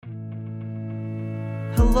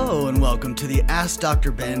Hello and welcome to the Ask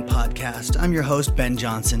Dr. Ben podcast. I'm your host, Ben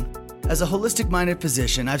Johnson. As a holistic-minded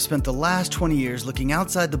physician, I've spent the last 20 years looking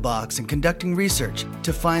outside the box and conducting research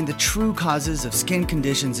to find the true causes of skin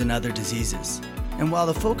conditions and other diseases. And while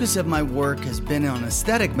the focus of my work has been on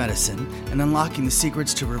aesthetic medicine and unlocking the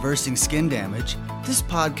secrets to reversing skin damage, this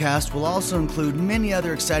podcast will also include many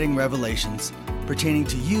other exciting revelations pertaining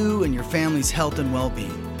to you and your family's health and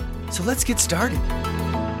well-being. So let's get started.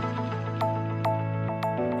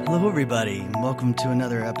 Hello, everybody, and welcome to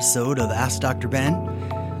another episode of Ask Dr.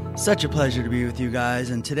 Ben. Such a pleasure to be with you guys,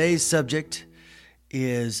 and today's subject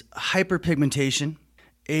is hyperpigmentation,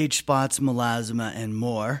 age spots, melasma, and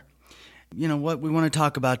more. You know, what we want to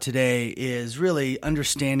talk about today is really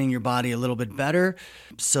understanding your body a little bit better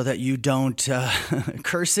so that you don't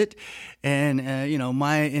curse it. And,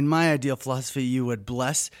 in my ideal philosophy, you would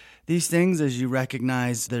bless these things as you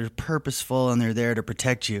recognize they're purposeful and they're there to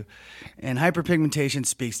protect you. And hyperpigmentation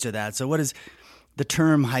speaks to that. So what does the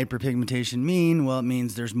term hyperpigmentation mean? Well, it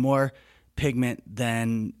means there's more pigment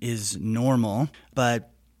than is normal.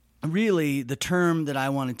 But really, the term that I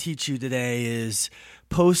want to teach you today is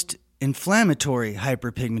post-inflammatory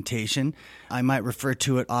hyperpigmentation. I might refer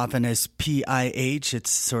to it often as PIH.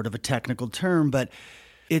 It's sort of a technical term, but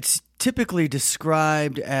it's typically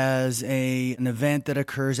described as an event that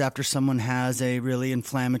occurs after someone has a really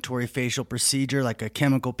inflammatory facial procedure like a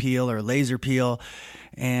chemical peel or a laser peel,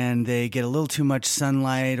 and they get a little too much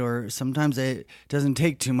sunlight, or sometimes it doesn't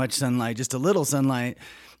take too much sunlight, just a little sunlight,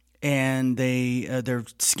 and their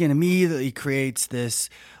skin immediately creates this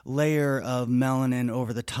layer of melanin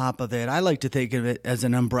over the top of it. I like to think of it as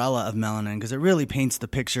an umbrella of melanin because it really paints the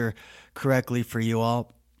picture correctly for you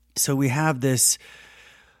all. So we have this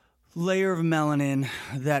layer of melanin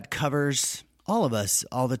that covers all of us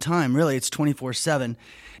all the time. Really, it's 24/7.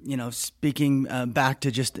 Speaking back to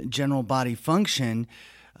just general body function,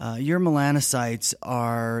 your melanocytes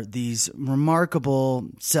are these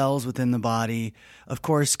remarkable cells within the body, of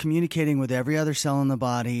course, communicating with every other cell in the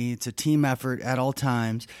body. It's a team effort at all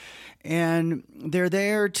times. And they're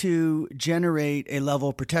there to generate a level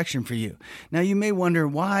of protection for you. Now, you may wonder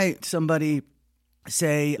why somebody,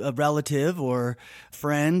 say a relative or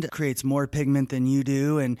friend, creates more pigment than you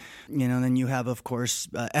do. And, then you have, of course,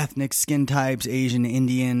 ethnic skin types, Asian,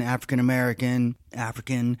 Indian, African-American,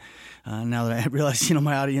 African. Now that I realize,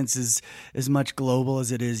 my audience is as much global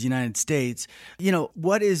as it is United States.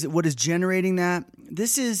 What is generating that?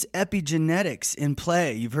 This is epigenetics in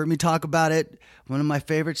play. You've heard me talk about it, one of my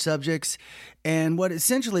favorite subjects. And what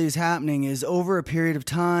essentially is happening is over a period of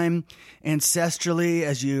time, ancestrally,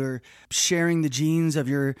 as you're sharing the genes of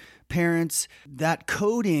your parents, that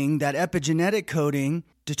coding, that epigenetic coding,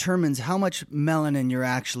 determines how much melanin you're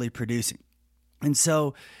actually producing. And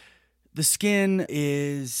so the skin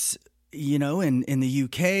is, in the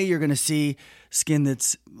UK, you're going to see skin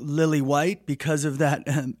that's lily white because of that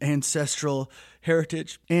ancestral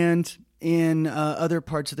heritage. And in other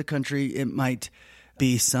parts of the country, it might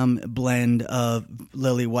be some blend of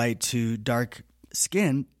lily white to dark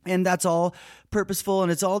skin. And that's all purposeful,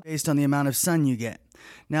 and it's all based on the amount of sun you get.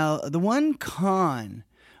 Now, the one con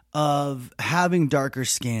of having darker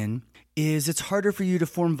skin is it's harder for you to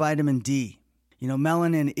form vitamin D.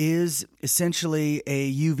 Melanin is essentially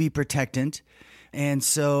a UV protectant. And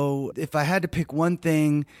so if I had to pick one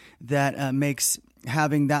thing that makes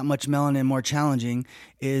having that much melanin more challenging,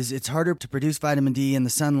 is it's harder to produce vitamin D in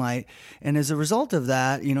the sunlight. And as a result of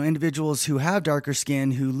that, individuals who have darker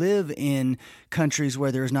skin, who live in countries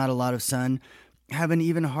where there's not a lot of sun, have an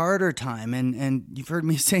even harder time. And you've heard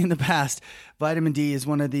me say in the past, vitamin D is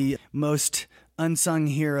one of the most unsung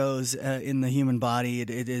heroes in the human body.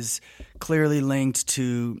 It is clearly linked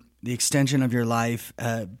to the extension of your life,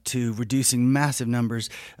 to reducing massive numbers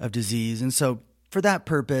of disease. And so for that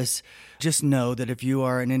purpose, just know that if you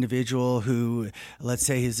are an individual who, let's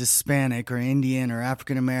say, is Hispanic or Indian or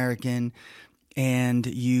African American, and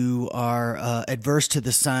you are adverse to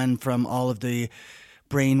the sun from all of the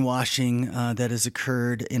brainwashing that has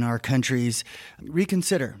occurred in our countries,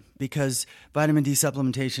 reconsider, because vitamin D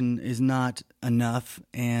supplementation is not enough.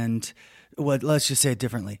 And let's just say it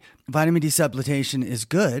differently. Vitamin D supplementation is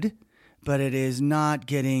good, but it is not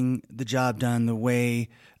getting the job done the way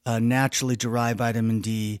naturally derived vitamin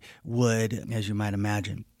D would, as you might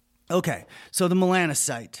imagine. Okay, so the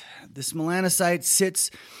melanocyte. This melanocyte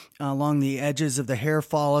sits along the edges of the hair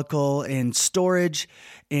follicle in storage,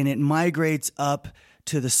 and it migrates up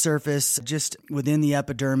to the surface just within the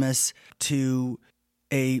epidermis to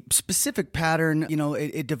a specific pattern.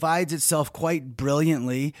 It divides itself quite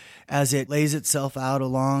brilliantly as it lays itself out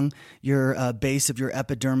along your base of your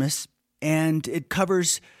epidermis, and it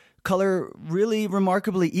covers color really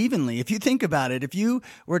remarkably evenly. If you think about it, if you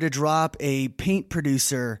were to drop a paint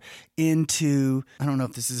producer into, I don't know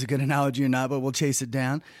if this is a good analogy or not, but we'll chase it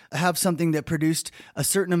down, have something that produced a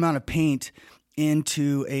certain amount of paint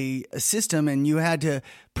into a system, and you had to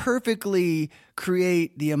perfectly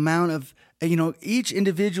create the amount of, each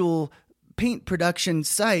individual paint production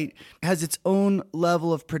site has its own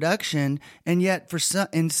level of production, and yet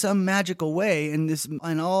in some magical way,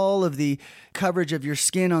 in all of the coverage of your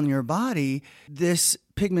skin on your body, this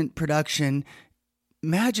pigment production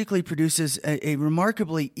magically produces a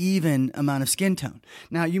remarkably even amount of skin tone.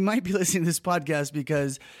 Now, you might be listening to this podcast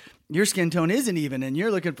because your skin tone isn't even and you're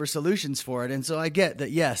looking for solutions for it. And so I get that,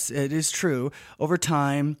 yes, it is true. Over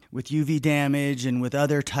time, with UV damage and with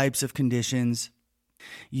other types of conditions,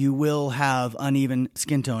 you will have uneven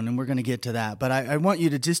skin tone, and we're going to get to that. But I want you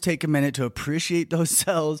to just take a minute to appreciate those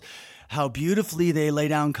cells, how beautifully they lay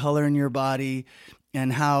down color in your body,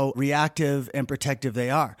 and how reactive and protective they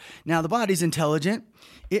are. Now, the body's intelligent.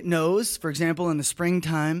 It knows, for example, in the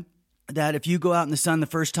springtime, that if you go out in the sun the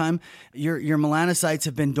first time, your melanocytes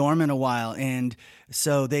have been dormant a while, and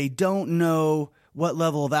so they don't know what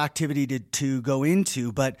level of activity to go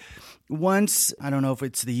into. But once, I don't know if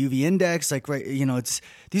it's the UV index,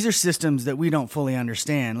 these are systems that we don't fully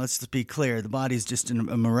understand. Let's just be clear. The body's just a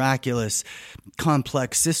miraculous,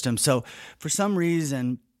 complex system. So for some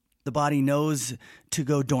reason, the body knows to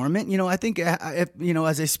go dormant. I think,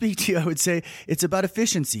 as I speak to you, I would say it's about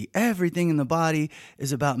efficiency. Everything in the body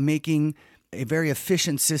is about making a very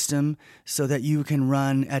efficient system so that you can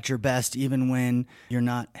run at your best even when you're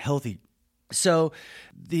not healthy. So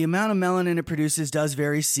the amount of melanin it produces does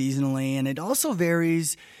vary seasonally, and it also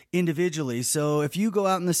varies individually. So if you go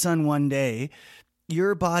out in the sun one day,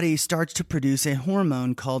 your body starts to produce a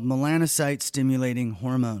hormone called melanocyte-stimulating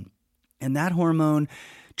hormone. And that hormone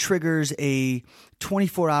triggers a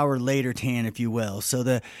 24-hour later tan, if you will.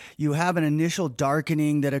 So you have an initial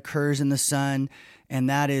darkening that occurs in the sun, and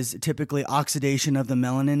that is typically oxidation of the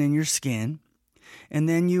melanin in your skin. And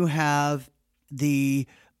then you have the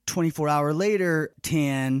 24-hour later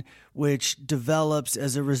tan, which develops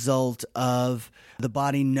as a result of the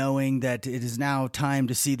body knowing that it is now time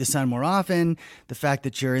to see the sun more often. The fact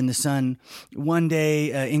that you're in the sun one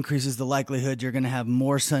day increases the likelihood you're going to have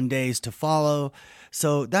more sun days to follow.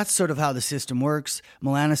 So that's sort of how the system works.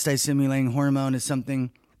 Melanocyte-stimulating hormone is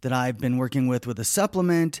something that I've been working with a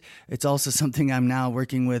supplement. It's also something I'm now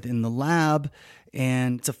working with in the lab,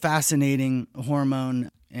 and it's a fascinating hormone,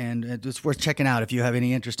 and it's worth checking out if you have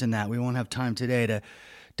any interest in that. We won't have time today to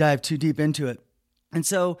dive too deep into it. And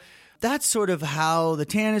so that's sort of how the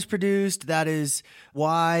tan is produced. That is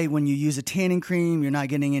why when you use a tanning cream, you're not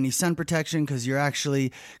getting any sun protection, because you're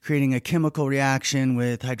actually creating a chemical reaction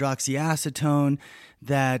with hydroxyacetone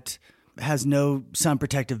that has no sun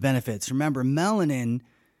protective benefits. Remember, melanin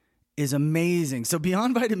is amazing. So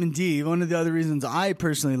beyond vitamin D, one of the other reasons I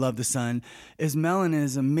personally love the sun is melanin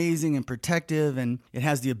is amazing and protective, and it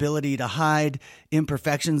has the ability to hide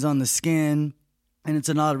imperfections on the skin. And it's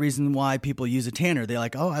another reason why people use a tanner. They're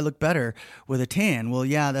like, oh, I look better with a tan. Well,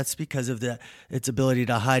 yeah, that's because of its ability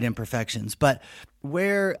to hide imperfections. But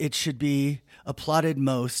where it should be applauded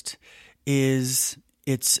most is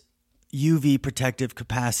its UV protective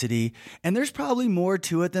capacity. And there's probably more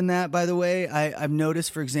to it than that, by the way. I've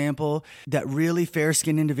noticed, for example, that really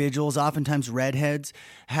fair-skinned individuals, oftentimes redheads,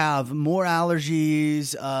 have more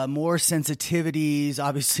allergies, more sensitivities,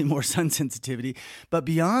 obviously more sun sensitivity. But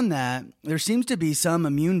beyond that, there seems to be some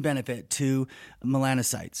immune benefit to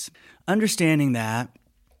melanocytes. Understanding that,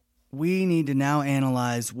 we need to now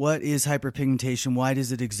analyze what is hyperpigmentation, why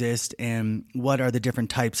does it exist, and what are the different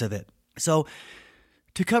types of it. So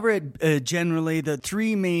to cover it generally, the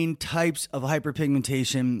three main types of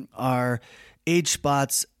hyperpigmentation are age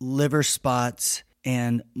spots, liver spots,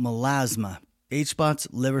 and melasma. Age spots,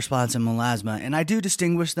 liver spots, and melasma. And I do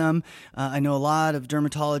distinguish them. I know a lot of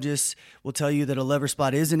dermatologists will tell you that a liver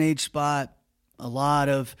spot is an age spot. A lot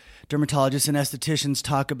of dermatologists and estheticians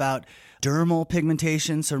talk about dermal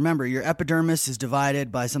pigmentation. So remember, your epidermis is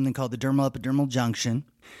divided by something called the dermal-epidermal junction,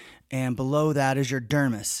 and below that is your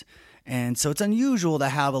dermis. And so it's unusual to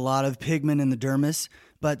have a lot of pigment in the dermis,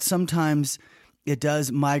 but sometimes it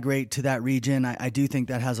does migrate to that region. I do think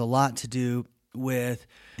that has a lot to do with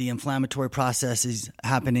the inflammatory processes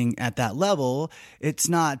happening at that level. It's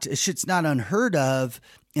not unheard of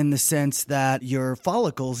in the sense that your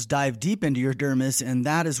follicles dive deep into your dermis, and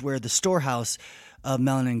that is where the storehouse of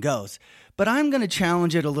melanin goes. But I'm going to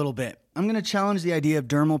challenge it a little bit. I'm going to challenge the idea of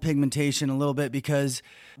dermal pigmentation a little bit, because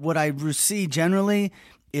what I see generally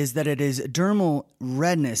is that it is dermal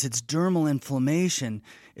redness, it's dermal inflammation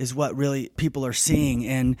is what really people are seeing.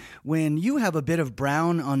 And when you have a bit of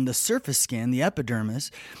brown on the surface skin, the epidermis,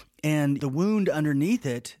 and the wound underneath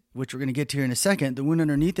it, which we're going to get to here in a second, the wound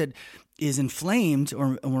underneath it is inflamed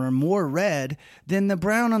or more red, then the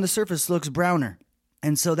brown on the surface looks browner.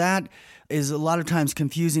 And so that is a lot of times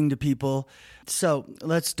confusing to people. So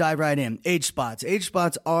let's dive right in. Age spots. Age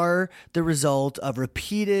spots are the result of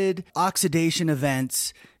repeated oxidation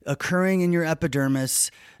events occurring in your epidermis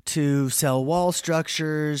to cell wall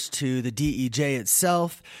structures, to the DEJ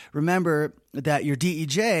itself. Remember that your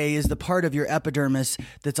DEJ is the part of your epidermis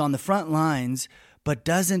that's on the front lines but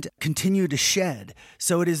doesn't continue to shed.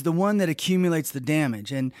 So it is the one that accumulates the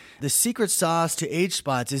damage. And the secret sauce to age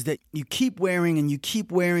spots is that you keep wearing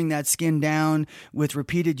that skin down with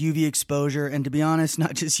repeated UV exposure. And to be honest,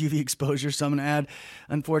 not just UV exposure. So I'm going to add,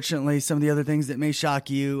 unfortunately, some of the other things that may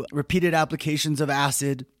shock you. Repeated applications of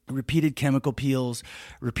acid, repeated chemical peels,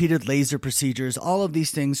 repeated laser procedures. All of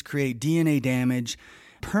these things create DNA damage,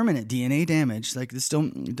 permanent DNA damage. Like this,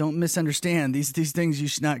 don't misunderstand. These things you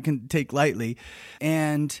should not take lightly.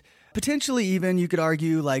 And potentially even you could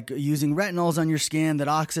argue like using retinols on your skin that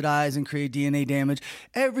oxidize and create DNA damage.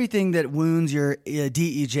 Everything that wounds your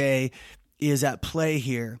DEJ is at play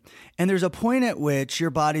here. And there's a point at which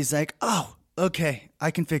your body's like, oh, okay,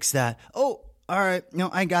 I can fix that. Oh, all right,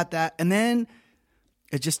 no, I got that. And then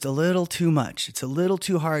it's just a little too much. It's a little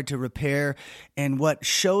too hard to repair. And what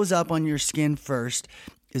shows up on your skin first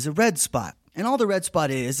is a red spot. And all the red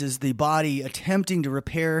spot is the body attempting to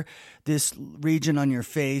repair this region on your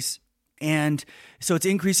face. And so it's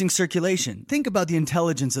increasing circulation. Think about the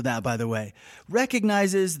intelligence of that, by the way.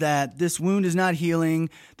 Recognizes that this wound is not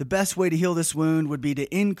healing. The best way to heal this wound would be to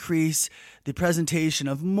increase the presentation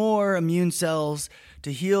of more immune cells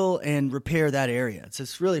to heal and repair that area. It's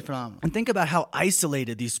just really phenomenal. And think about how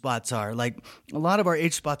isolated these spots are. Like a lot of our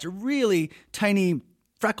age spots are really tiny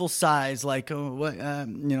freckle size, like, I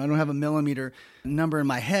don't have a millimeter number in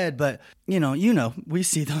my head, but we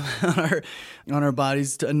see them on our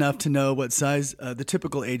bodies enough to know what size the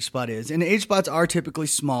typical age spot is. And age spots are typically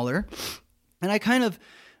smaller. And I kind of,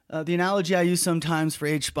 the analogy I use sometimes for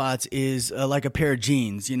age spots is like a pair of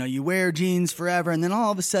jeans. You wear jeans forever, and then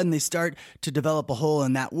all of a sudden they start to develop a hole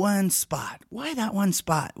in that one spot. Why that one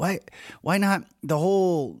spot? Why not the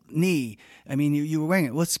whole knee? I mean, you were wearing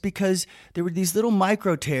it. Well, it's because there were these little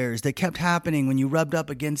micro tears that kept happening when you rubbed up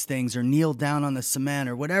against things or kneeled down on the cement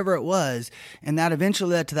or whatever it was, and that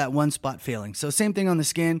eventually led to that one spot failing. So same thing on the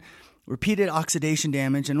skin, repeated oxidation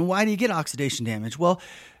damage. And why do you get oxidation damage? Well,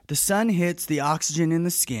 the sun hits the oxygen in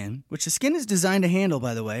the skin, which the skin is designed to handle,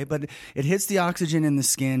 by the way, but it hits the oxygen in the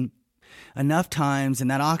skin enough times,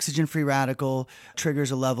 and that oxygen-free radical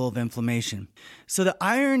triggers a level of inflammation. So the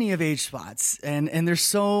irony of age spots, and there's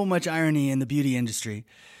so much irony in the beauty industry,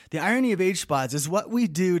 the irony of age spots is what we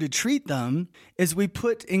do to treat them is we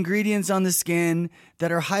put ingredients on the skin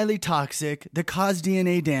that are highly toxic, that cause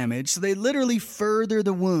DNA damage. So they literally further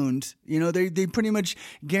the wound. They pretty much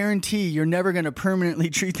guarantee you're never going to permanently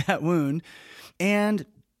treat that wound. And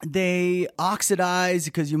they oxidize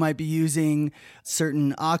because you might be using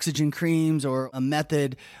certain oxygen creams or a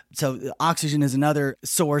method. So oxygen is another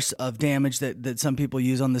source of damage that some people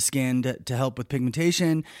use on the skin to help with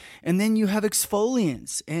pigmentation. And then you have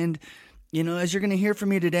exfoliants. And, as you're going to hear from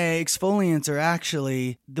me today, exfoliants are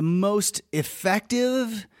actually the most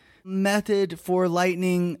effective method for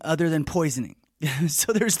lightening other than poisoning.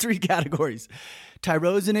 So there's three categories.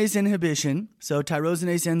 Tyrosinase inhibition. So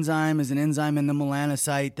tyrosinase enzyme is an enzyme in the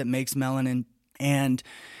melanocyte that makes melanin,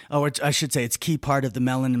 or I should say it's a key part of the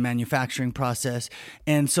melanin manufacturing process.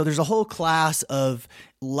 And so there's a whole class of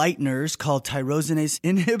lighteners called tyrosinase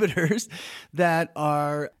inhibitors that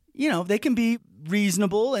are, they can be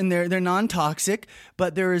reasonable and they're non-toxic,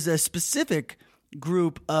 but there is a specific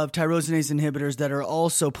group of tyrosinase inhibitors that are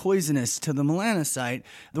also poisonous to the melanocyte.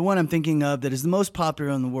 The one I'm thinking of that is the most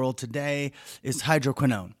popular in the world today is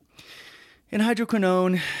hydroquinone. And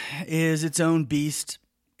hydroquinone is its own beast,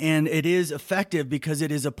 and it is effective because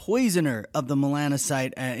it is a poisoner of the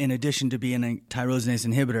melanocyte in addition to being a tyrosinase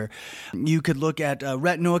inhibitor. You could look at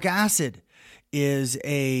retinoic acid is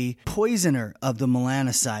a poisoner of the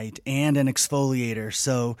melanocyte and an exfoliator,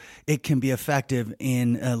 so it can be effective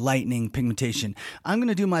in lightening pigmentation. I'm going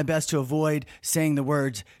to do my best to avoid saying the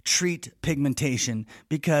words treat pigmentation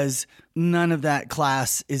because none of that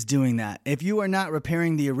class is doing that. If you are not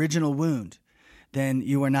repairing the original wound, then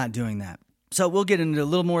you are not doing that. So we'll get into a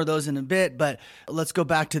little more of those in a bit, but let's go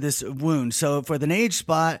back to this wound. So for the age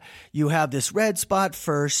spot, you have this red spot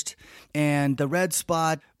first, and the red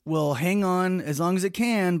spot will hang on as long as it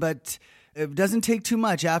can, but it doesn't take too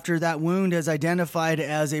much after that wound is identified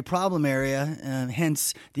as a problem area,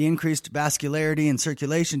 hence the increased vascularity and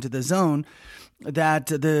circulation to the zone, that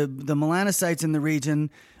the melanocytes in the region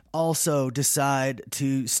also decide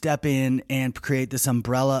to step in and create this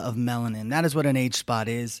umbrella of melanin. That is what an age spot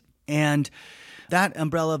is. And that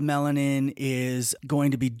umbrella of melanin is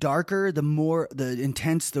going to be darker the more the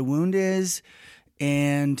intense the wound is,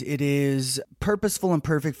 and it is purposeful and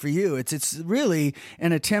perfect for you. It's really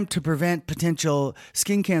an attempt to prevent potential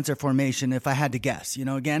skin cancer formation, if I had to guess.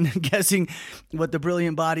 Again, guessing what the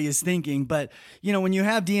brilliant body is thinking. But, when you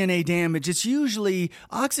have DNA damage, it's usually,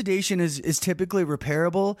 oxidation is typically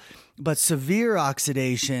repairable, but severe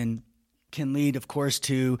oxidation can lead, of course,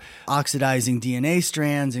 to oxidizing DNA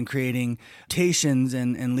strands and creating mutations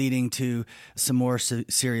and leading to some more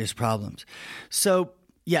serious problems. So,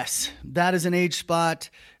 yes, that is an age spot.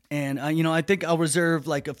 And, I think I'll reserve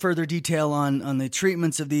like a further detail on the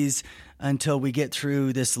treatments of these until we get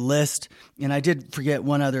through this list. And I did forget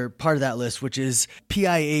one other part of that list, which is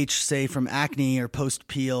PIH, say from acne or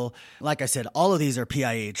post-peel. Like I said, all of these are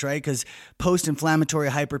PIH, right? Because post-inflammatory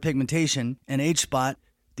hyperpigmentation and age spot,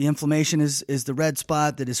 the inflammation is the red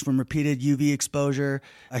spot that is from repeated UV exposure.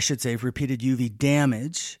 I should say repeated UV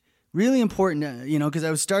damage. Really important, because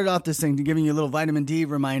I started off this thing giving you a little vitamin D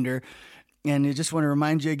reminder. And I just want to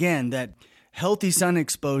remind you again that healthy sun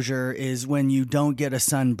exposure is when you don't get a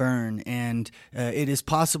sunburn. And it is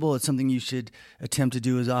possible. It's something you should attempt to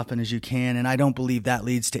do as often as you can. And I don't believe that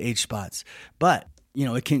leads to age spots. But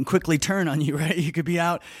it can quickly turn on you, right? You could be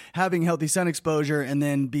out having healthy sun exposure and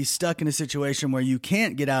then be stuck in a situation where you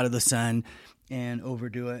can't get out of the sun and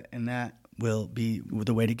overdo it. And that will be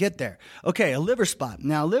the way to get there. Okay, a liver spot.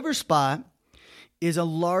 Now, a liver spot is a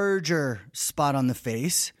larger spot on the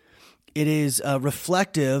face. It is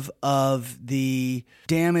reflective of the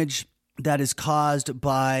damage that is caused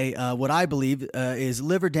by what I believe is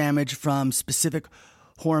liver damage from specific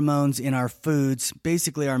hormones in our foods,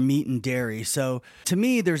 basically our meat and dairy. So to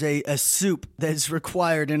me, there's a soup that's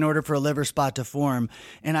required in order for a liver spot to form.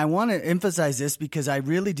 And I want to emphasize this because I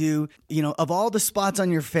really do, of all the spots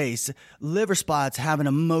on your face, liver spots have an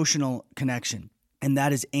emotional connection, and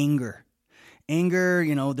that is anger. Anger,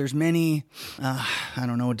 there's many, I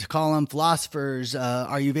don't know what to call them, philosophers,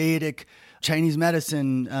 Ayurvedic, Chinese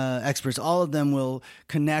medicine experts, all of them will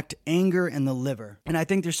connect anger and the liver. And I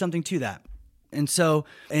think there's something to that. And so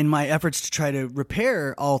in my efforts to try to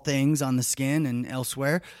repair all things on the skin and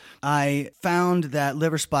elsewhere, I found that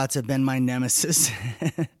liver spots have been my nemesis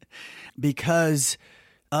because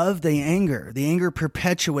of the anger. The anger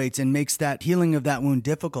perpetuates and makes that healing of that wound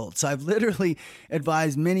difficult. So I've literally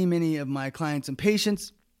advised many of my clients and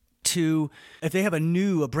patients to, if they have a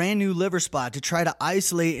brand new liver spot, to try to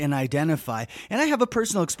isolate and identify. And I have a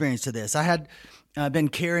personal experience to this. I had been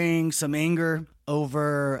carrying some anger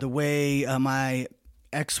over the way my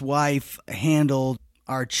ex-wife handled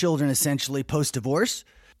our children, essentially post-divorce,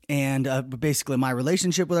 and basically my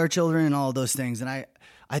relationship with our children and all of those things. And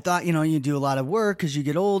I thought, you do a lot of work as you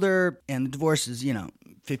get older, and the divorce is,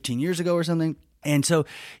 15 years ago or something. And so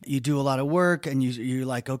you do a lot of work and you're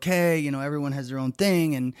like, okay, everyone has their own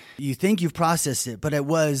thing, and you think you've processed it, but it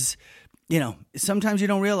was, sometimes you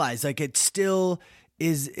don't realize, like, it still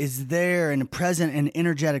is there and present in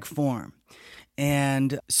energetic form.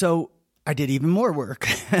 And so I did even more work.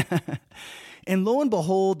 And lo and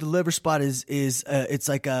behold, the liver spot is it's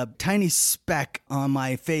like a tiny speck on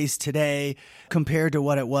my face today compared to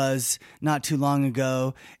what it was not too long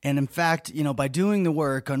ago. And in fact, by doing the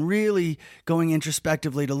work on really going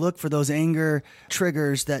introspectively to look for those anger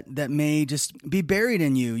triggers that may just be buried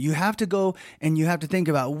in you, you have to go and you have to think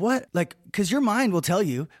about because your mind will tell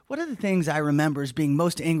you, what are the things I remember as being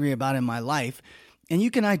most angry about in my life? And you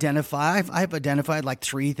can identify, I've identified like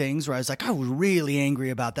 3 things where I was like, I was really angry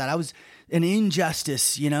about that. I was an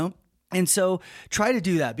injustice, And so try to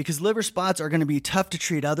do that, because liver spots are going to be tough to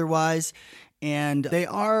treat otherwise. And they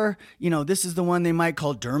are, this is the one they might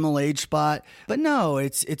call dermal age spot. But no,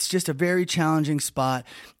 it's just a very challenging spot.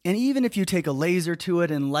 And even if you take a laser to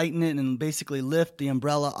it and lighten it and basically lift the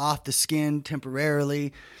umbrella off the skin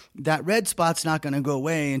temporarily, that red spot's not going to go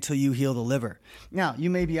away until you heal the liver. Now, you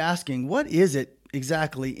may be asking, what is it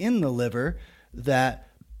exactly in the liver that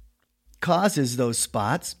causes those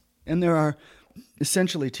spots? And there are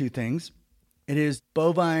essentially 2 things. It is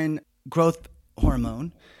bovine growth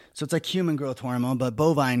hormone. So it's like human growth hormone, but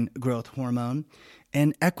bovine growth hormone,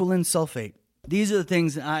 and equilin sulfate. These are the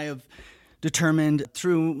things that I have determined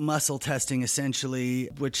through muscle testing, essentially,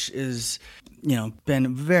 which is, been a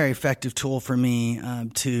very effective tool for me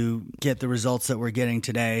to get the results that we're getting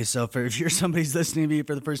today. So if you're somebody's listening to me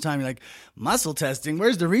for the first time, you're like, muscle testing,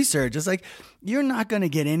 where's the research? It's like, you're not going to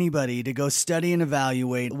get anybody to go study and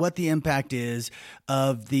evaluate what the impact is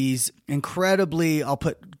of these incredibly, I'll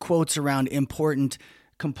put quotes around, important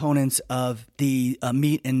components of the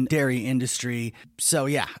meat and dairy industry. So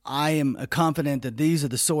yeah, I am confident that these are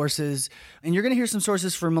the sources, and you're going to hear some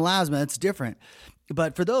sources for melasma. That's different.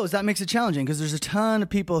 But for those, that makes it challenging because there's a ton of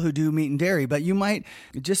people who do meat and dairy, but you might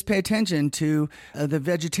just pay attention to the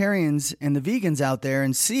vegetarians and the vegans out there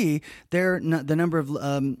and see the number of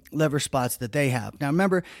liver spots that they have. Now,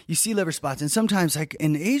 remember, you see liver spots, and sometimes like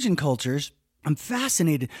in Asian cultures, I'm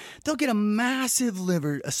fascinated. They'll get a massive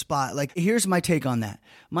liver spot. Like, here's my take on that.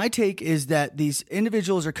 My take is that these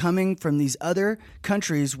individuals are coming from these other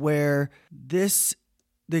countries where the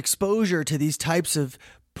exposure to these types of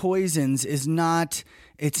poisons is not,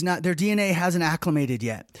 their DNA hasn't acclimated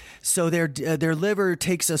yet. So their liver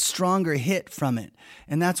takes a stronger hit from it.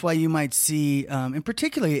 And that's why you might see, in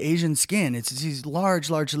particularly Asian skin, it's these large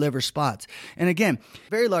liver spots. And again,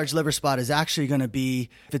 very large liver spot is actually going to be,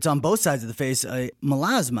 if it's on both sides of the face, a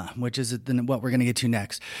melasma, which is what we're going to get to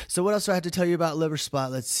next. So what else do I have to tell you about liver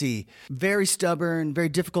spot? Let's see. Very stubborn, very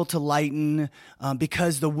difficult to lighten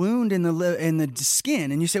because the wound in the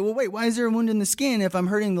skin. And you say, well, wait, why is there a wound in the skin if I'm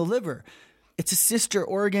hurting the liver? It's a sister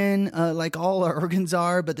organ, like all our organs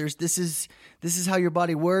are, but this is how your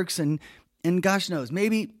body works, and gosh knows,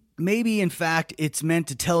 maybe in fact it's meant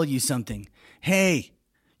to tell you something. Hey,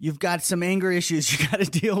 you've got some anger issues you got to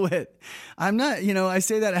deal with. I'm not, I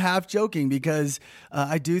say that half joking because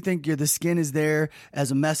I do think the skin is there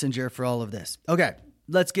as a messenger for all of this. Okay.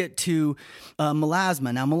 Let's get to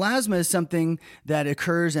melasma. Now, melasma is something that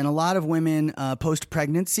occurs in a lot of women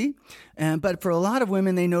post-pregnancy. But for a lot of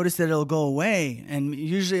women, they notice that it'll go away. And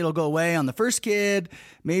usually it'll go away on the first kid,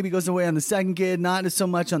 maybe goes away on the second kid, not so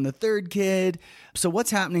much on the third kid. So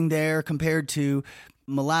what's happening there compared to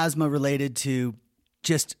melasma related to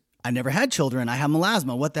just, I never had children, I have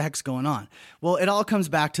melasma, what the heck's going on? Well, it all comes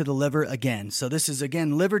back to the liver again. So this is,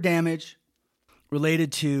 again, liver damage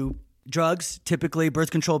related to drugs, typically birth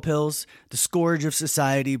control pills, the scourge of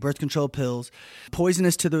society, birth control pills,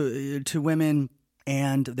 poisonous to women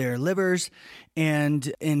and their livers.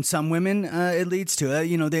 And in some women, it leads to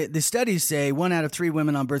it. The studies say 1 out of 3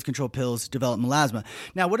 women on birth control pills develop melasma.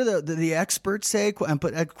 Now, what do the experts say? And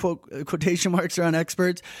put quotation marks around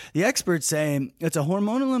experts. The experts say it's a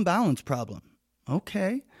hormonal imbalance problem.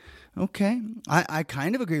 Okay. I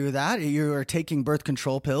kind of agree with that. You are taking birth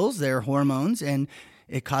control pills, they're hormones, and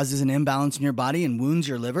it causes an imbalance in your body and wounds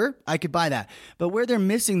your liver. I could buy that. But where they're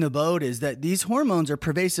missing the boat is that these hormones are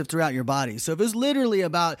pervasive throughout your body. So if it's literally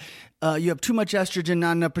about you have too much estrogen,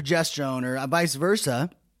 not enough progesterone, or vice versa,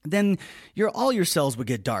 then all your cells would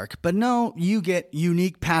get dark. But no, you get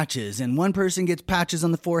unique patches, and one person gets patches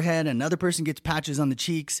on the forehead, another person gets patches on the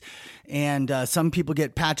cheeks, and some people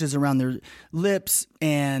get patches around their lips,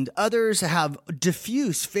 and others have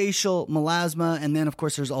diffuse facial melasma, and then of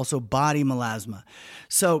course there's also body melasma.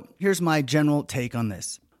 So here's my general take on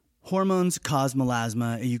this. Hormones cause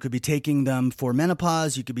melasma. You could be taking them for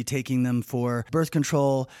menopause. You could be taking them for birth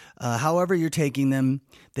control. However you're taking them,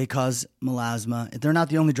 they cause melasma. They're not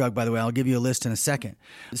the only drug, by the way. I'll give you a list in a second.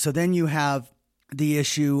 So then you have the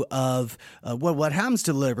issue of what happens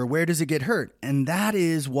to the liver? Where does it get hurt? And that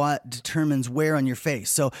is what determines where on your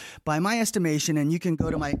face. So by my estimation, and you can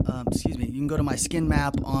go to my skin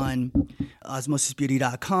map on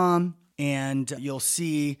osmosisbeauty.com. And you'll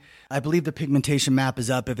see, I believe the pigmentation map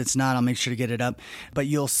is up. If it's not, I'll make sure to get it up. But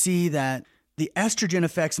you'll see that the estrogen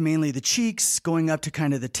affects mainly the cheeks, going up to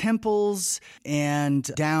kind of the temples and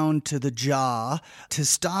down to the jaw.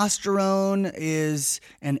 Testosterone is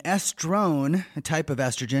an estrone, a type of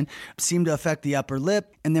estrogen, seem to affect the upper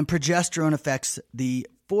lip. And then progesterone affects the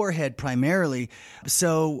forehead primarily.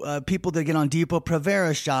 So people that get on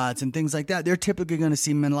Depo-Provera shots and things like that, they're typically going to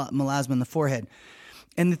see melasma in the forehead.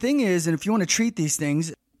 And the thing is, and if you want to treat these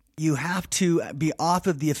things, you have to be off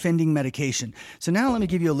of the offending medication. So now let me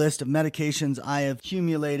give you a list of medications. I have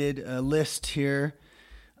accumulated a list here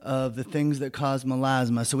of the things that cause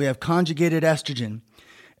melasma. So we have conjugated estrogen,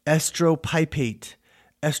 estropipate,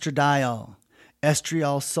 estradiol,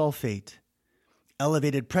 estriol sulfate,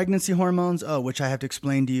 elevated pregnancy hormones, which I have to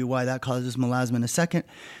explain to you why that causes melasma in a second.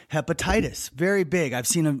 Hepatitis, very big. I've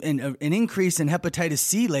seen an increase in hepatitis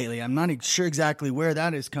C lately. I'm not sure exactly where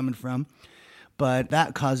that is coming from, but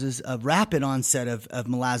that causes a rapid onset of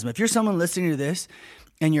melasma. If you're someone listening to this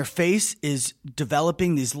and your face is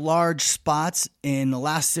developing these large spots in the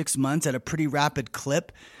last 6 months at a pretty rapid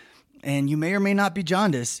clip, and you may or may not be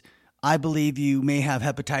jaundice, I believe you may have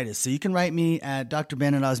hepatitis. So you can write me at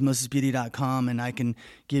drben@osmosisbeauty.com, and I can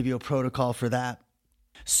give you a protocol for that.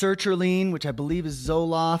 Sertraline, which I believe is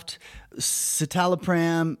Zoloft,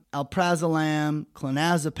 citalopram, alprazolam,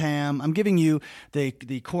 clonazepam. I'm giving you the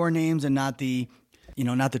core names and not the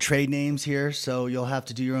trade names here. So you'll have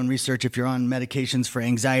to do your own research if you're on medications for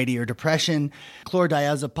anxiety or depression.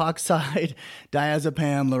 Chlordiazepoxide,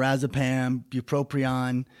 diazepam, lorazepam,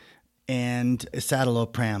 bupropion, and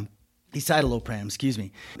escitalopram, excuse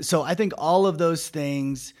me. So I think all of those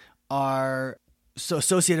things are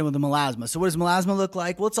associated with the melasma. So what does melasma look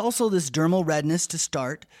like? Well, it's also this dermal redness to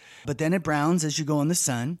start, but then it browns as you go in the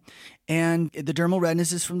sun. And the dermal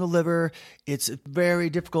redness is from the liver. It's very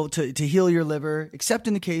difficult to heal your liver, except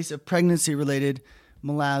in the case of pregnancy-related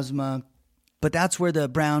melasma. But that's where the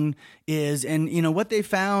brown is. And, what they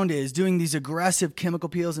found is doing these aggressive chemical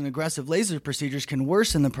peels and aggressive laser procedures can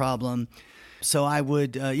worsen the problem. So I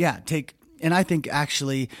would, take... And I think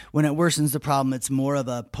actually when it worsens the problem, it's more of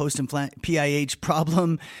a post-inflammatory PIH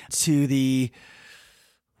problem to the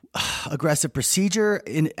aggressive procedure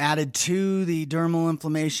added to the dermal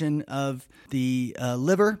inflammation of the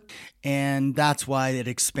liver. And that's why it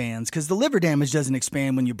expands, because the liver damage doesn't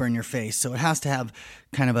expand when you burn your face. So it has to have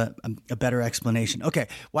kind of a better explanation. Okay,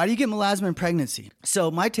 why do you get melasma in pregnancy? So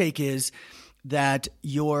my take is that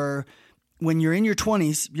when you're in your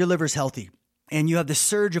 20s, your liver's healthy. And you have the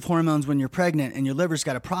surge of hormones when you're pregnant, and your liver's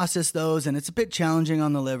got to process those, and it's a bit challenging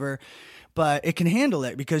on the liver, but it can handle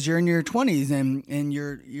it because you're in your 20s and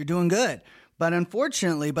you're doing good. But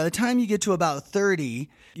unfortunately, by the time you get to about 30,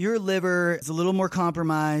 your liver is a little more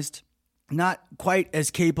compromised, not quite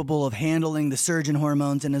as capable of handling the surge in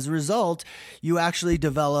hormones, and as a result, you actually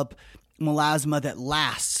develop melasma that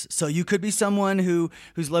lasts. So you could be someone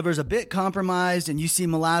whose liver is a bit compromised, and you see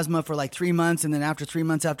melasma for like 3 months, and then after 3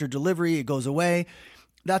 months after delivery, it goes away.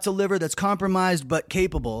 That's a liver that's compromised but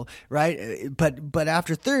capable, right? But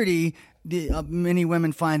after 30, many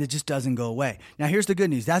women find it just doesn't go away. Now, here's the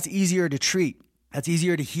good news. That's easier to treat. That's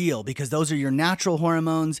easier to heal because those are your natural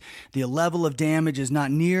hormones. The level of damage is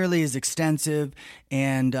not nearly as extensive,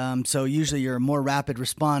 and so usually you're a more rapid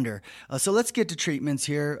responder. So let's get to treatments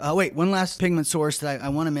here. One last pigment source that I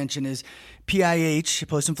want to mention is PIH,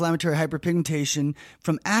 post-inflammatory hyperpigmentation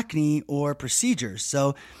from acne or procedures.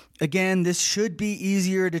 So again, this should be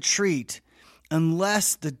easier to treat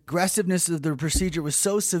unless the aggressiveness of the procedure was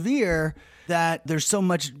so severe that there's so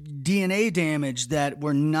much DNA damage that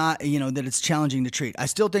that it's challenging to treat. I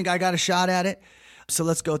still think I got a shot at it. So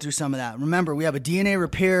let's go through some of that. Remember, we have a DNA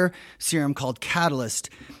repair serum called Catalyst.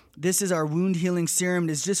 This is our wound healing serum.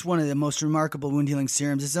 It's just one of the most remarkable wound healing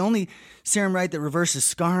serums. It's the only serum, right, that reverses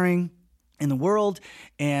scarring in the world,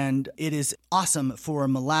 and it is awesome for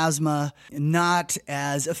melasma, not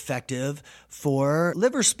as effective for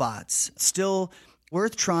liver spots. Still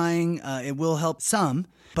worth trying. It will help some,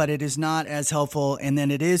 but it is not as helpful, and then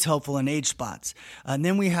it is helpful in age spots. And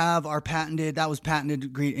then we have our patented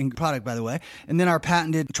product, by the way, and then our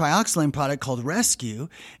patented trioxylane product called Rescue,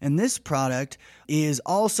 and this product is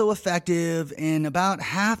also effective in about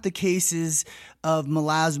half the cases of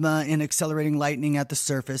melasma in accelerating lightening at the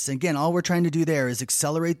surface. Again, all we're trying to do there is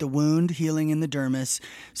accelerate the wound healing in the dermis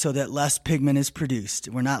so that less pigment is produced.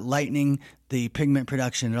 We're not lightening the pigment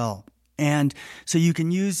production at all. And so you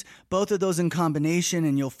can use both of those in combination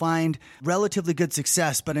and you'll find relatively good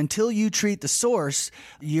success. But until you treat the source,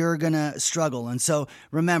 you're going to struggle. And so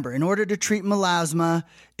remember, in order to treat melasma,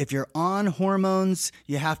 if you're on hormones,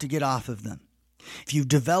 you have to get off of them. If you've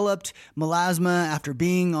developed melasma after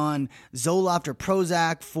being on Zoloft or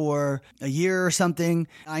Prozac for a year or something,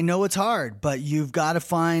 I know it's hard, but you've got to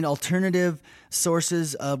find alternative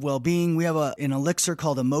sources of well-being. We have an elixir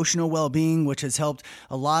called Emotional Well-Being, which has helped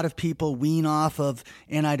a lot of people wean off of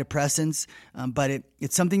antidepressants, but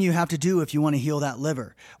it's something you have to do if you want to heal that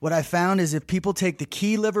liver. What I found is if people take the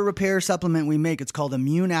key liver repair supplement we make, it's called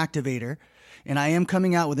Immune Activator, and I am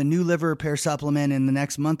coming out with a new liver repair supplement in the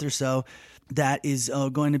next month or so that is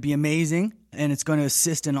going to be amazing, and it's going to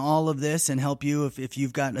assist in all of this and help you if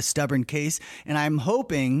you've got a stubborn case. And I'm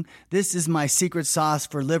hoping this is my secret sauce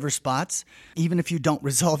for liver spots, even if you don't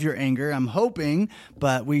resolve your anger. I'm hoping,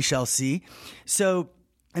 but we shall see. So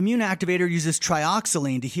Immune Activator uses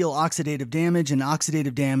trioxylane to heal oxidative damage, and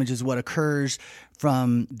oxidative damage is what occurs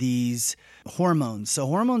from these hormones. So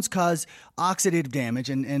hormones cause oxidative damage,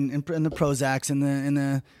 and the Prozacs and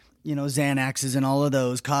the Xanaxes and all of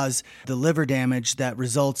those cause the liver damage that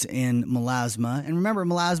results in melasma. And remember,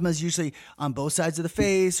 melasma is usually on both sides of the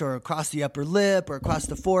face or across the upper lip or across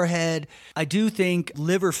the forehead. I do think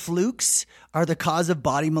liver flukes are the cause of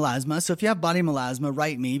body melasma. So if you have body melasma,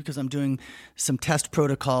 write me because I'm doing some test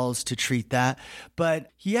protocols to treat that.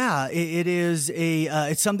 But yeah, it is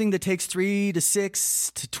it's something that takes 3 to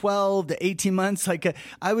 6 to 12 to 18 months.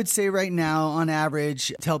 I would say right now, on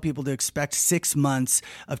average, tell people to expect 6 months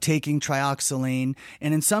of taking trioxylane.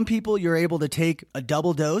 And in some people, you're able to take a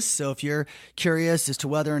double dose. So if you're curious as to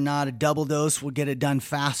whether or not a double dose will get it done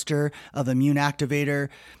faster of immune activator,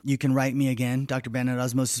 you can write me again,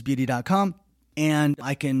 drben@osmosisbeauty.com. And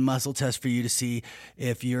I can muscle test for you to see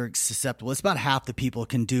if you're susceptible. It's about half the people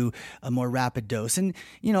can do a more rapid dose. And,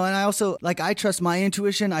 and I also, I trust my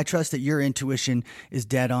intuition. I trust that your intuition is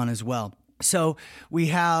dead on as well. So we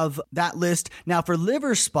have that list. Now for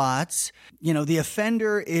liver spots, the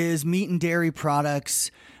offender is meat and dairy products.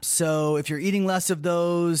 So if you're eating less of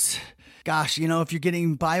those, gosh, if you're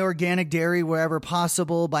getting bioorganic dairy wherever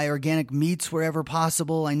possible, bioorganic meats wherever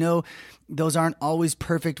possible, I know those aren't always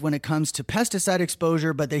perfect when it comes to pesticide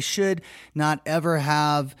exposure, but they should not ever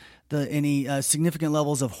have any significant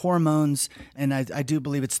levels of hormones. And I do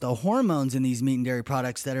believe it's the hormones in these meat and dairy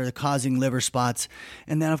products that are causing liver spots.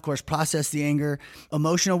 And then, of course, process the anger,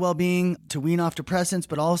 emotional well-being to wean off depressants,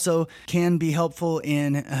 but also can be helpful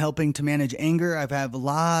in helping to manage anger. I've had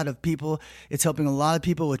it's helping a lot of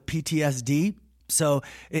people with PTSD. So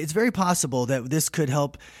it's very possible that this could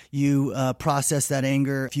help you process that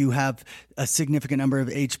anger if you have a significant number of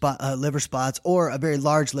liver spots or a very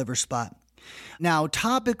large liver spot. Now,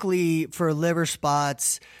 topically for liver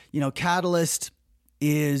spots, Catalyst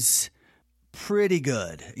is pretty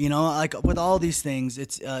good. With all these things,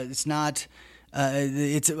 it's not.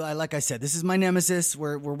 It's like I said, this is my nemesis.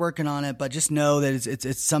 We're working on it, but just know that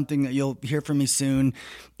it's something that you'll hear from me soon.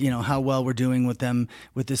 How well we're doing with them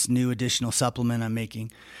with this new additional supplement I'm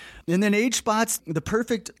making. And then age spots, the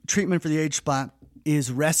perfect treatment for the age spot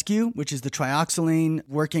is Rescue, which is the trioxylane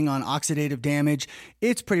working on oxidative damage.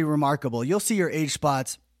 It's pretty remarkable. You'll see your age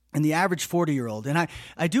spots in the average 40-year-old. And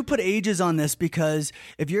I do put ages on this because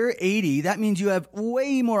if you're 80, that means you have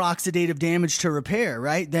way more oxidative damage to repair,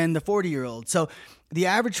 right, than the 40-year-old. So the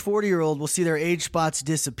average 40-year-old will see their age spots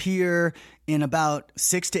disappear in about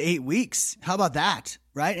 6 to 8 weeks. How about that,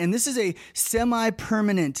 right? And this is a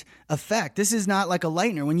semi-permanent effect. This is not like a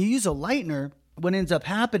lightener. When you use a lightener, what ends up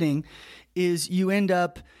happening is you end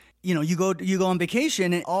up you go on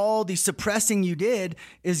vacation and all the suppressing you did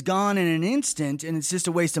is gone in an instant, and it's just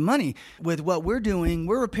a waste of money. With what we're doing,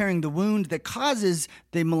 we're repairing the wound that causes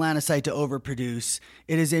the melanocyte to overproduce.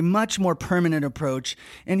 It is a much more permanent approach.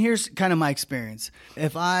 And here's kind of my experience.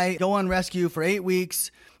 If I go on Rescue for 8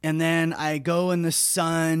 weeks and then I go in the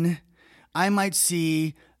sun, I might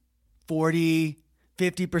see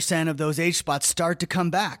 40-50% of those age spots start to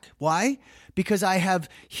come back. Why? Because I have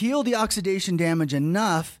healed the oxidation damage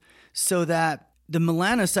enough so that the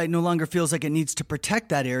melanocyte no longer feels like it needs to protect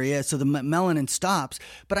that area, so the melanin stops.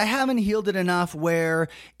 But I haven't healed it enough where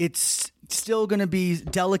it's still going to be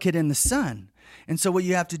delicate in the sun. And so what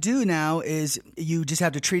you have to do now is you just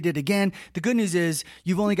have to treat it again. The good news is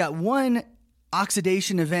you've only got one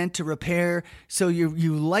oxidation event to repair, so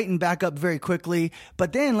you lighten back up very quickly.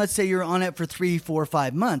 But then let's say you're on it for 3, 4,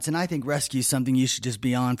 5 months, and I think Rescue is something you should just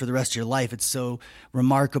be on for the rest of your life. It's so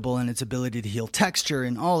remarkable in its ability to heal texture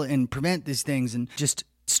and prevent these things and just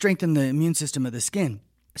strengthen the immune system of the skin.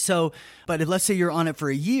 So, but if let's say you're on it for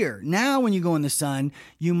a year, now when you go in the sun,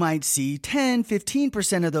 you might see 10,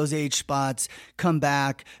 15% of those age spots come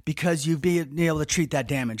back because you've been able to treat that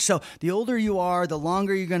damage. So the older you are, the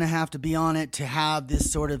longer you're going to have to be on it to have this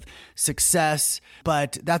sort of success,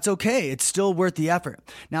 but that's okay. It's still worth the effort.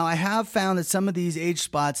 Now, I have found that some of these age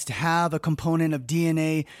spots have a component of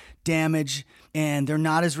DNA damage, and they're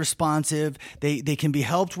not as responsive. They can be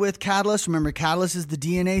helped with Catalyst. Remember, Catalyst is the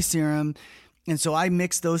DNA serum. And so I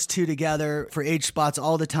mix those two together for age spots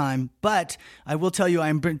all the time. But I will tell you,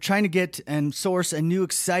 I'm trying to get and source a new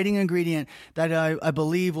exciting ingredient that I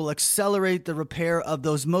believe will accelerate the repair of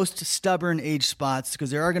those most stubborn age spots,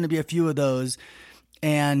 because there are going to be a few of those.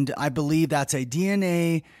 And I believe that's a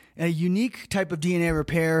unique type of DNA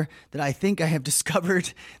repair that I think I have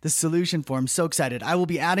discovered the solution for. I'm so excited. I will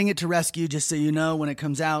be adding it to Rescue, just so you know, when it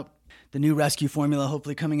comes out. The new Rescue formula,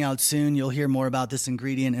 hopefully coming out soon. You'll hear more about this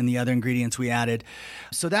ingredient and the other ingredients we added.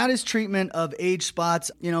 So that is treatment of age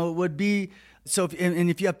spots. It would be,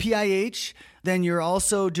 if you have PIH, then you're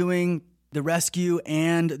also doing the rescue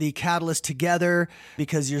and the catalyst together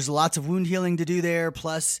because there's lots of wound healing to do there,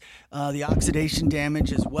 plus the oxidation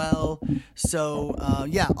damage as well. So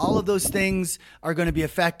all of those things are going to be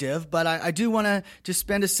effective. But I do want to just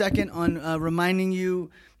spend a second on reminding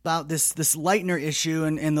you about this lightener issue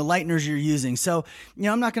and the lighteners you're using. So,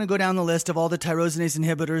 I'm not going to go down the list of all the tyrosinase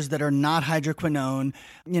inhibitors that are not hydroquinone.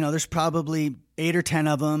 There's probably 8 or 10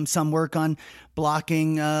 of them. Some work on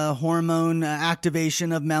blocking hormone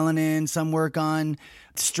activation of melanin. Some work on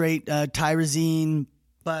straight tyrosine.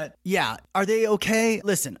 But are they okay?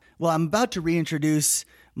 Listen, I'm about to reintroduce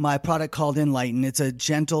my product called Enlighten. It's a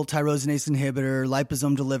gentle tyrosinase inhibitor,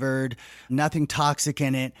 liposome delivered, nothing toxic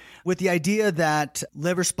in it, with the idea that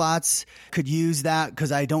liver spots could use that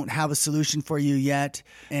because I don't have a solution for you yet.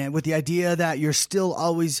 And with the idea that you're still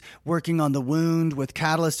always working on the wound with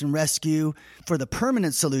Catalyst and Rescue for the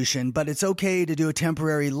permanent solution, but it's okay to do a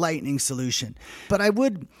temporary lightening solution. But I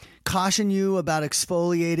would caution you about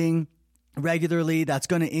exfoliating regularly. That's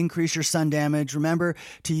going to increase your sun damage. Remember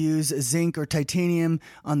to use zinc or titanium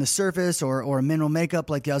on the surface or mineral makeup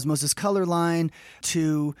like the Osmosis Color line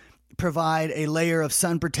to provide a layer of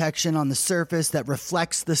sun protection on the surface that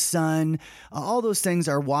reflects the sun. All those things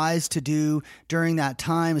are wise to do during that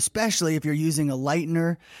time, especially if you're using a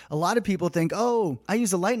lightener. A lot of people think, oh, I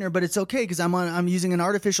use a lightener, but it's okay because I'm using an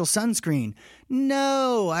artificial sunscreen.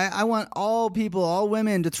 No, I want all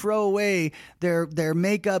women to throw away their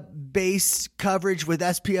makeup-based coverage with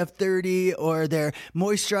SPF 30 or their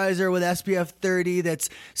moisturizer with SPF 30 that's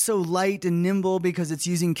so light and nimble because it's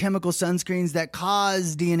using chemical sunscreens that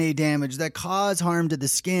cause DNA damage, that cause harm to the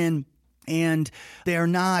skin. And they're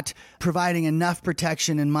not providing enough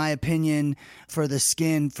protection, in my opinion, for the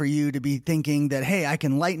skin for you to be thinking that, hey, I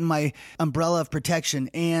can lighten my umbrella of protection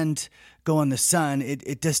and go in the sun.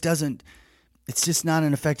 It just doesn't. It's just not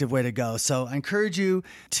an effective way to go. So I encourage you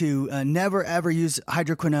to never, ever use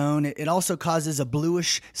hydroquinone. It also causes a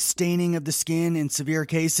bluish staining of the skin in severe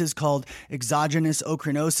cases called exogenous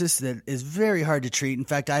ochronosis that is very hard to treat. In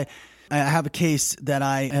fact, I have a case that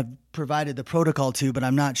I have provided the protocol to, but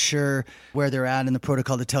I'm not sure where they're at in the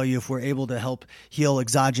protocol to tell you if we're able to help heal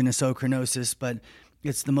exogenous ochronosis, but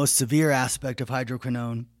it's the most severe aspect of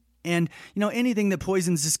hydroquinone. And, anything that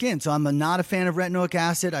poisons the skin. So I'm not a fan of retinoic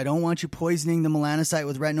acid. I don't want you poisoning the melanocyte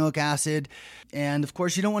with retinoic acid. And, of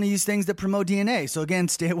course, you don't want to use things that promote DNA. So, again,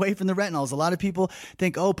 stay away from the retinols. A lot of people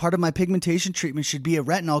think, part of my pigmentation treatment should be a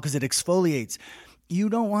retinol because it exfoliates. You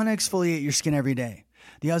don't want to exfoliate your skin every day.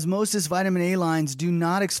 The Osmosis vitamin A lines do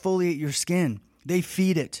not exfoliate your skin. They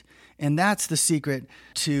feed it. And that's the secret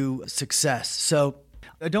to success. So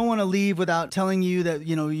I don't want to leave without telling you that,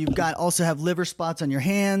 you've also have liver spots on your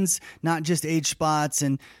hands, not just age spots.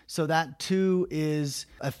 And so that too is,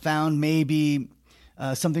 I found maybe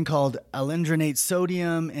something called alendronate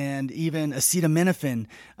sodium and even acetaminophen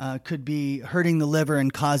could be hurting the liver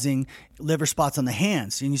and causing liver spots on the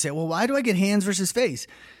hands. And you say, well, why do I get hands versus face?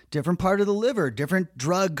 Different part of the liver, different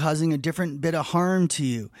drug causing a different bit of harm to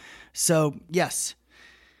you. So yes,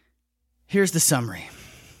 here's the summary.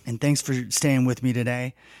 And thanks for staying with me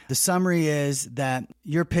today. The summary is that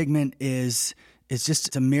your pigment is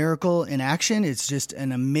just a miracle in action. It's just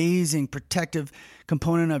an amazing protective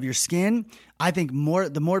component of your skin. I think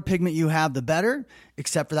the more pigment you have, the better,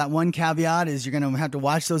 except for that one caveat is you're going to have to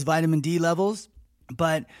watch those vitamin D levels.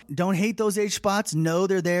 But don't hate those age spots. Know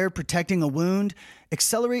they're there protecting a wound.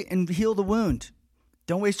 Accelerate and heal the wound.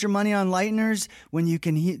 Don't waste your money on lighteners when you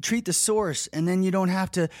can treat the source and then you don't have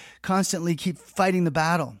to constantly keep fighting the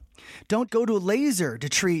battle. Don't go to a laser to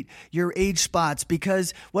treat your age spots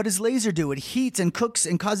because what does laser do? It heats and cooks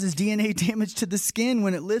and causes DNA damage to the skin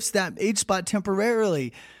when it lifts that age spot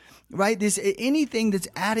temporarily, right? Anything that's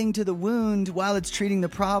adding to the wound while it's treating the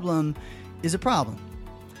problem is a problem.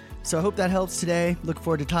 So I hope that helps today. Look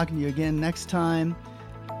forward to talking to you again next time,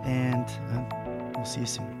 and we'll see you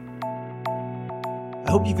soon.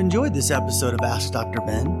 I hope you've enjoyed this episode of Ask Dr.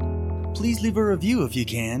 Ben. Please leave a review if you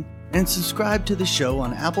can, and subscribe to the show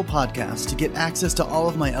on Apple Podcasts to get access to all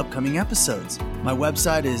of my upcoming episodes. My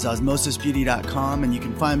website is osmosisbeauty.com, and you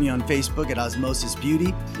can find me on Facebook at Osmosis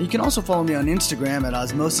Beauty. And you can also follow me on Instagram at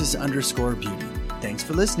osmosis_beauty. Thanks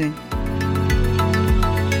for listening.